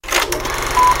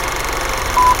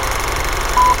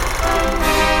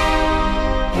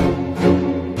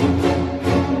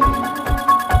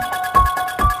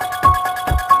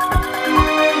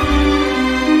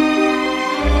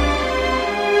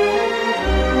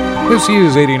This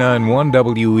is 89.1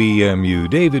 WEMU.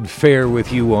 David Fair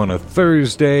with you on a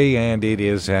Thursday, and it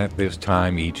is at this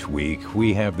time each week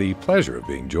we have the pleasure of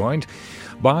being joined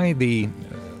by the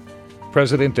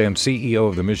President and CEO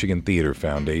of the Michigan Theater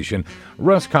Foundation.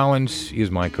 Russ Collins is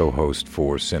my co-host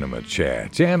for Cinema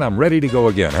Chat. And I'm ready to go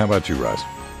again. How about you, Russ?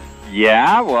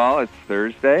 Yeah, well, it's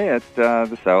Thursday,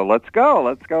 so let's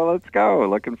go.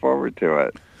 Looking forward to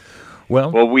it.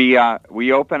 Well,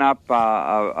 we open up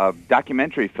a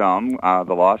documentary film,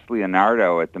 The Lost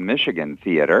Leonardo, at the Michigan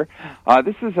Theater.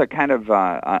 This is a kind of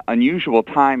unusual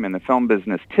time in the film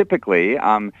business typically,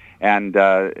 and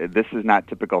this is not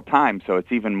typical time, so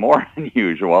it's even more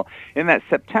unusual in that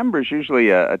September is usually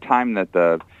a time that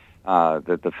the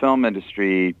film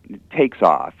industry takes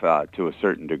off to a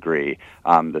certain degree.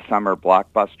 The summer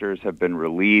blockbusters have been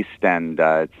released, and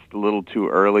it's a little too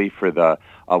early for the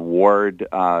award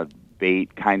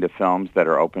bait kind of films that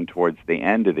are open towards the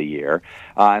end of the year.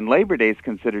 And Labor Day is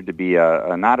considered to be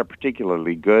not a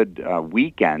particularly good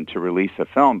weekend to release a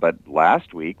film, but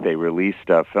last week they released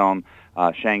a film,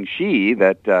 Shang-Chi,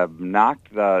 that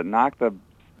knocked the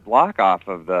block off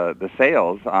of the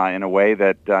sales in a way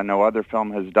that no other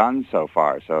film has done so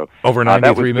far. So over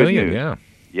 93 million, yeah.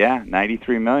 Yeah,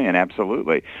 93 million,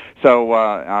 absolutely.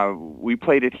 So we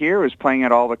played it here. It was playing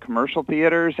at all the commercial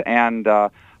theaters, and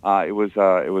it was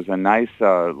a nice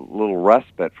little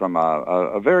respite from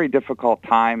a very difficult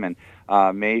time, and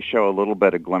may show a little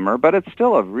bit of glimmer, but it's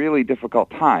still a really difficult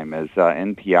time, as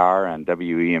NPR and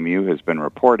WEMU has been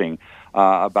reporting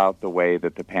about the way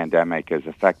that the pandemic is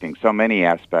affecting so many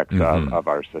aspects of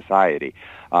our society.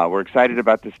 We're excited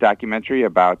about this documentary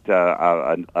about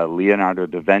a Leonardo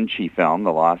da Vinci film,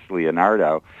 The Lost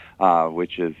Leonardo,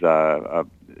 which is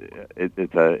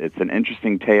it's an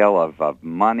interesting tale of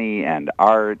money and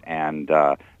art and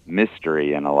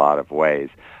mystery in a lot of ways.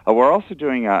 We're also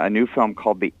doing a new film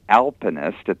called The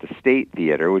Alpinist at the State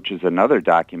Theater, which is another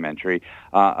documentary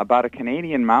about a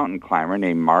Canadian mountain climber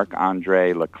named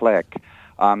Marc-Andre Leclerc.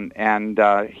 And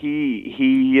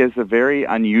he is a very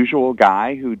unusual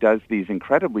guy who does these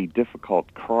incredibly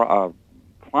difficult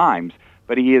climbs,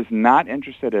 but he is not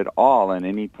interested at all in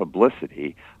any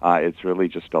publicity. It's really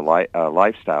just a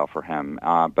lifestyle for him.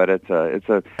 But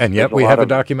and yet we have a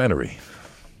documentary.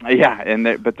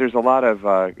 Yeah, but there's a lot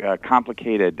of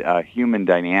complicated human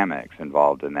dynamics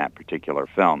involved in that particular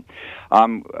film.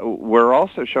 We're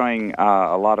also showing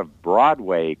a lot of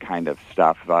Broadway kind of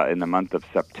stuff in the month of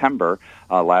September.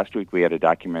 Last week we had a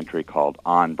documentary called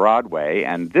On Broadway,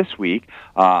 and this week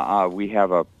we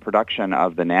have a production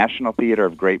of the National Theatre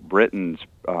of Great Britain's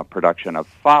production of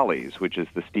Follies, which is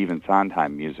the Stephen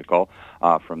Sondheim musical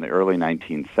from the early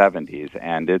 1970s,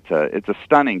 and it's a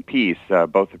stunning piece,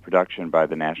 both the production by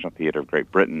the National Theatre of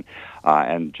Great Britain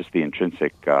and just the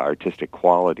intrinsic artistic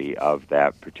quality of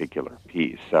that particular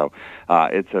piece. So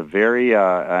it's a very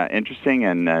interesting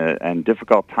and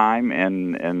difficult time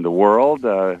in the world,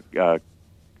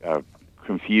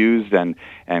 confused and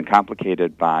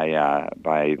complicated by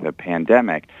the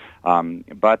pandemic.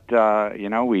 But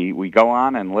we go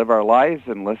on and live our lives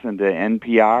and listen to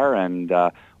NPR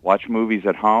and watch movies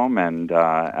at home, and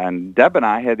Deb and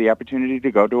I had the opportunity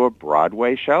to go to a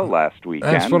Broadway show last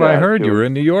weekend. That's what I heard. You were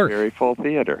in New York. Very full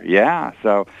theater. Yeah.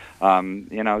 So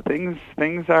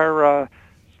things are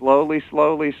slowly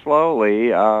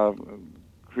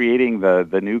creating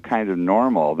the new kind of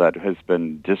normal that has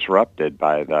been disrupted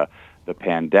by the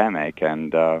pandemic,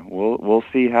 and we'll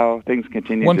see how things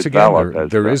continue to develop. Once again,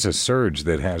 there is a surge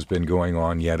that has been going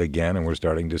on yet again, and we're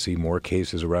starting to see more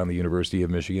cases around the University of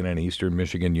Michigan and Eastern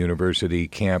Michigan University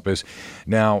campus.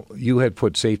 Now, you had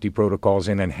put safety protocols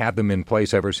in and had them in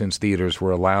place ever since theaters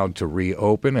were allowed to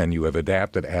reopen, and you have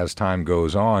adapted as time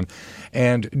goes on.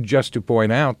 And just to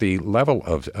point out the level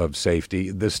of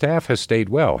safety, the staff has stayed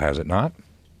well, has it not?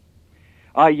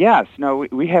 Yes. No,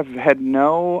 we have had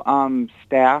no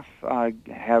staff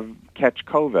have catch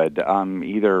COVID,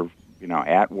 either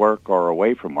at work or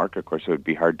away from work. Of course, it would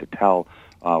be hard to tell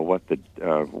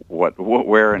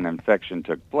where an infection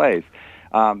took place.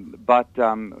 But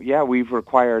we've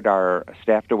required our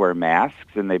staff to wear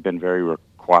masks, and they've been very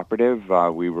cooperative.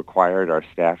 We required our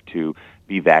staff to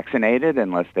be vaccinated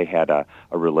unless they had a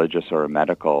religious or a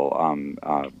medical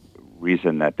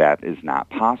reason that is not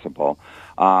possible.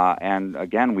 And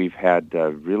again, we've had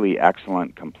really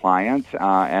excellent compliance.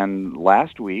 And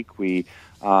last week we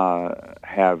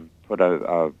have put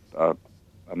a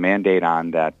mandate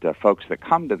on that folks that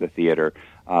come to the theater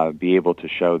be able to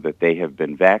show that they have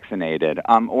been vaccinated,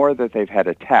 or that they've had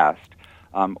a test,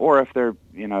 or if they're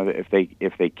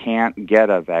if they can't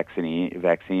get a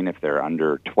vaccine if they're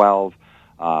under 12.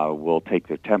 We'll take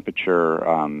the temperature,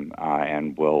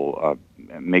 and we'll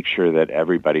make sure that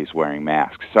everybody's wearing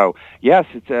masks. So yes,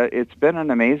 it's been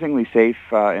an amazingly safe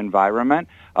environment.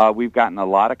 We've gotten a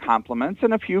lot of compliments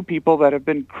and a few people that have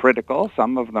been critical,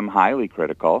 some of them highly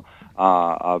critical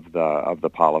of the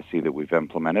policy that we've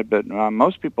implemented. But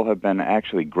most people have been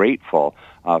actually grateful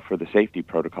for the safety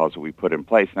protocols that we put in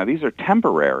place. Now these are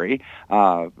temporary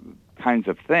kinds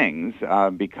of things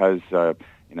because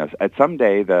at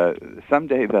someday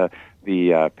the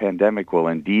pandemic will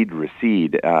indeed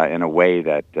recede in a way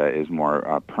that is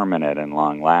more permanent and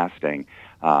long-lasting,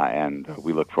 and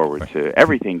we look forward to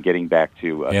everything getting back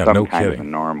to some kind of a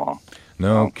normal.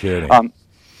 No kidding.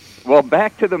 Well,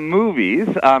 back to the movies,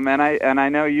 and I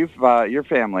know your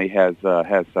family has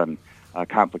some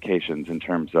complications in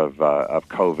terms of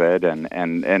COVID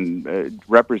and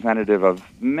representative of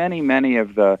many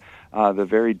of the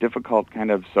very difficult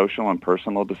kind of social and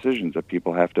personal decisions that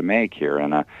people have to make here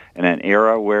in an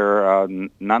era where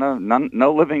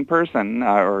no living person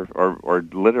or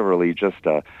literally just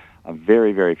a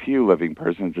very, very few living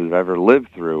persons have ever lived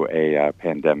through a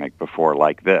pandemic before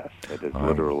like this. It is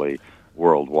literally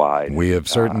worldwide. We have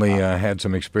certainly had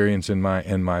some experience in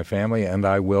my family, and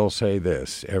I will say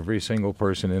this: every single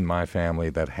person in my family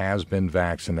that has been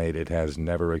vaccinated has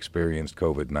never experienced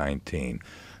COVID-19.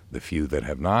 The few that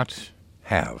have not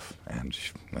have, and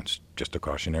that's just a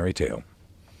cautionary tale.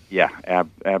 Yeah,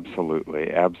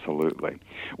 absolutely.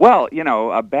 Well,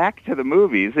 back to the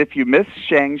movies. If you missed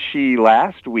Shang-Chi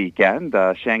last weekend,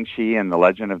 Shang-Chi and the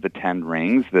Legend of the Ten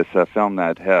Rings, this film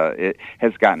that it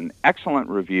has gotten excellent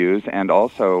reviews and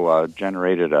also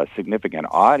generated a significant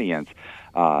audience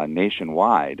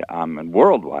nationwide and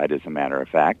worldwide, as a matter of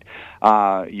fact.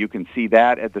 You can see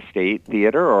that at the State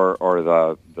Theater or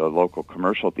the local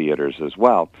commercial theaters as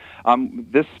well.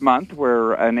 This month,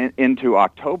 we're into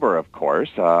October, of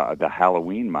course, the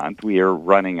Halloween month. We are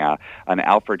running an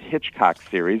Alfred Hitchcock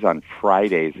series on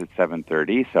Fridays at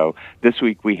 7:30. So this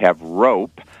week we have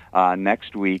Rope.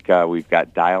 Next week we've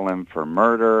got Dial M for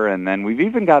Murder, and then we've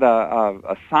even got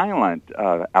a silent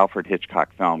Alfred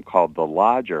Hitchcock film called The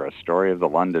Lodger, a story of the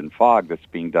London fog that's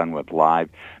being done with live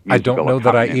musical I don't know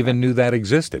that I even knew that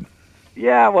existed.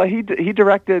 Yeah, well, he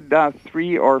directed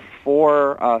 3 or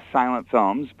 4 silent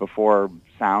films before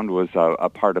sound was a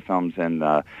part of films in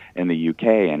the UK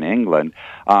and England,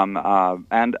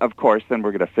 and of course, then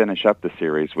we're going to finish up the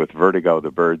series with Vertigo,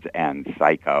 The Birds, and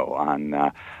Psycho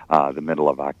on the middle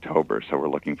of October. So we're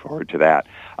looking forward to that.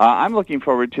 I'm looking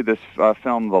forward to this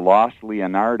film, The Lost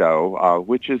Leonardo,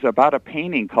 which is about a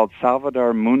painting called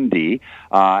Salvator Mundi,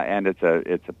 and it's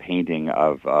a painting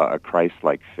of a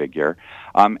Christ-like figure.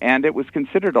 And it was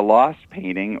considered a lost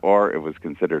painting, or it was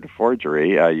considered a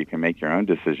forgery. You can make your own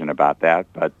decision about that.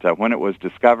 But when it was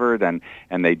discovered and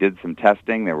they did some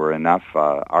testing, there were enough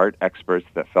art experts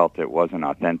that felt it was an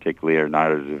authentic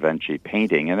Leonardo da Vinci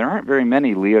painting. And there aren't very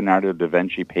many Leonardo da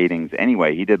Vinci paintings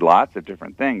anyway. He did lots of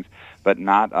different things, but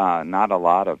not a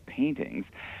lot of paintings.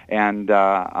 And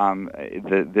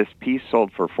this piece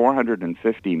sold for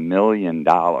 $450 million.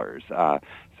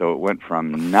 So it went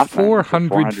from nothing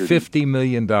 $450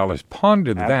 million.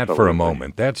 Ponder that for a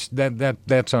moment.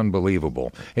 That's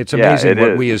unbelievable. It's amazing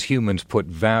what we as humans put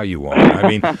value on. I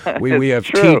mean, we have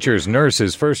teachers,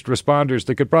 nurses, first responders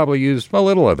that could probably use a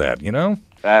little of that,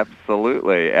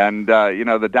 Absolutely. And,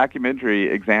 the documentary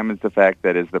examines the fact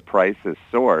that as the prices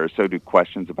soar, so do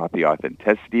questions about the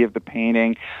authenticity of the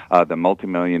painting, the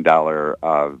multi-million-dollar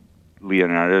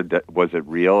Leonardo, was it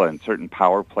real? And certain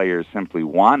power players simply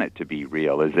want it to be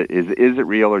real. Is it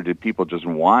real, or did people just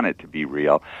want it to be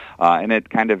real? And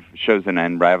it kind of shows an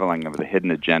unraveling of the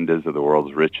hidden agendas of the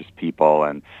world's richest people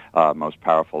and most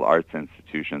powerful arts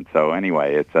institutions. So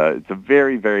anyway, it's a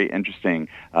very, very interesting,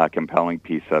 compelling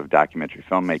piece of documentary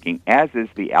filmmaking, as is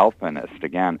The Alpinist,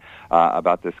 again,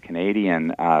 about this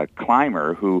Canadian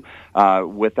climber who,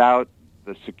 without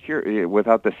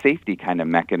the safety kind of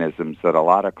mechanisms that a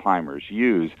lot of climbers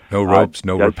use. No ropes,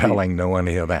 no rappelling, no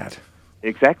any of that.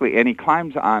 Exactly, and he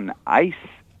climbs on ice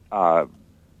that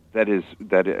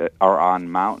are on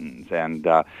mountains, and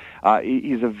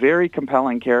he's a very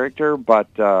compelling character, but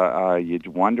you'd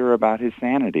wonder about his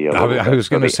sanity a little bit. I was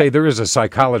going to say there is a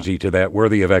psychology to that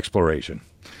worthy of exploration.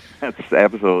 That's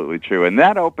absolutely true, and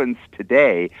that opens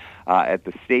today at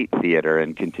the State Theater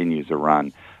and continues a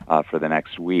run for the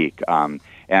next week.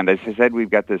 And as I said, we've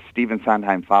got the Stephen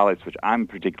Sondheim Follies, which I'm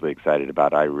particularly excited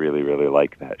about. I really, really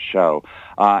like that show.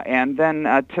 And then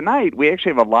tonight, we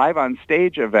actually have a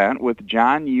live-on-stage event with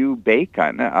John U.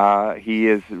 Bacon. He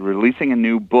is releasing a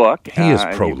new book. He is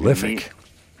prolific.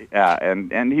 Yeah,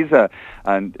 and he's a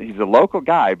local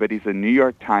guy, but he's a New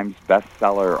York Times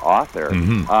bestseller author.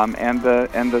 Mm-hmm. And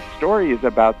the story is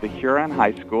about the Huron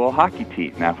High School hockey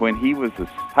team. Now, when he was a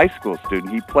high school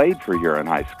student, he played for Huron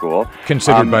High School,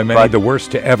 considered by many the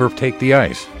worst to ever take the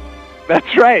ice.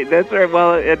 That's right.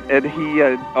 Well, and he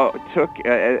took,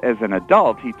 as an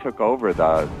adult, he took over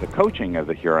the coaching of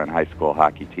the Huron High School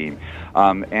hockey team,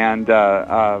 and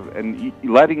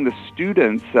letting the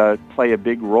students play a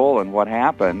big role in what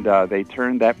happened. They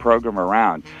turned that program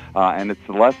around, and it's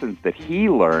the lessons that he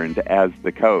learned as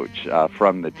the coach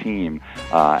from the team,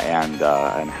 and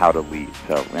how to lead.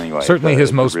 So anyway, certainly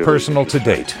his most really personal to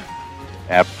date.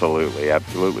 Absolutely,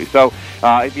 absolutely. So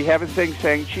if you haven't seen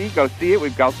Shang-Chi, go see it.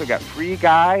 We've also got Free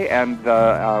Guy and the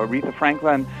Aretha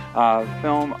Franklin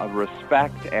film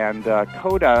Respect, and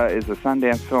Coda is a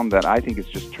Sundance film that I think is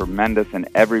just tremendous and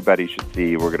everybody should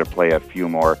see. We're going to play a few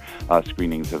more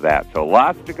screenings of that. So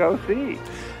lots to go see.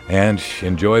 And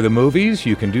enjoy the movies.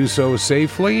 You can do so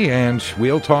safely, and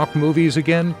we'll talk movies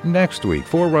again next week.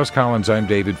 For Russ Collins, I'm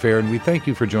David Fair, and we thank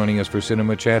you for joining us for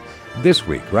Cinema Chat this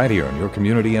week, right here on your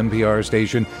community NPR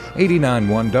station,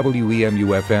 89.1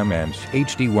 WEMU-FM and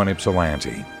HD1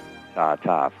 Ypsilanti.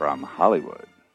 Ta-ta from Hollywood.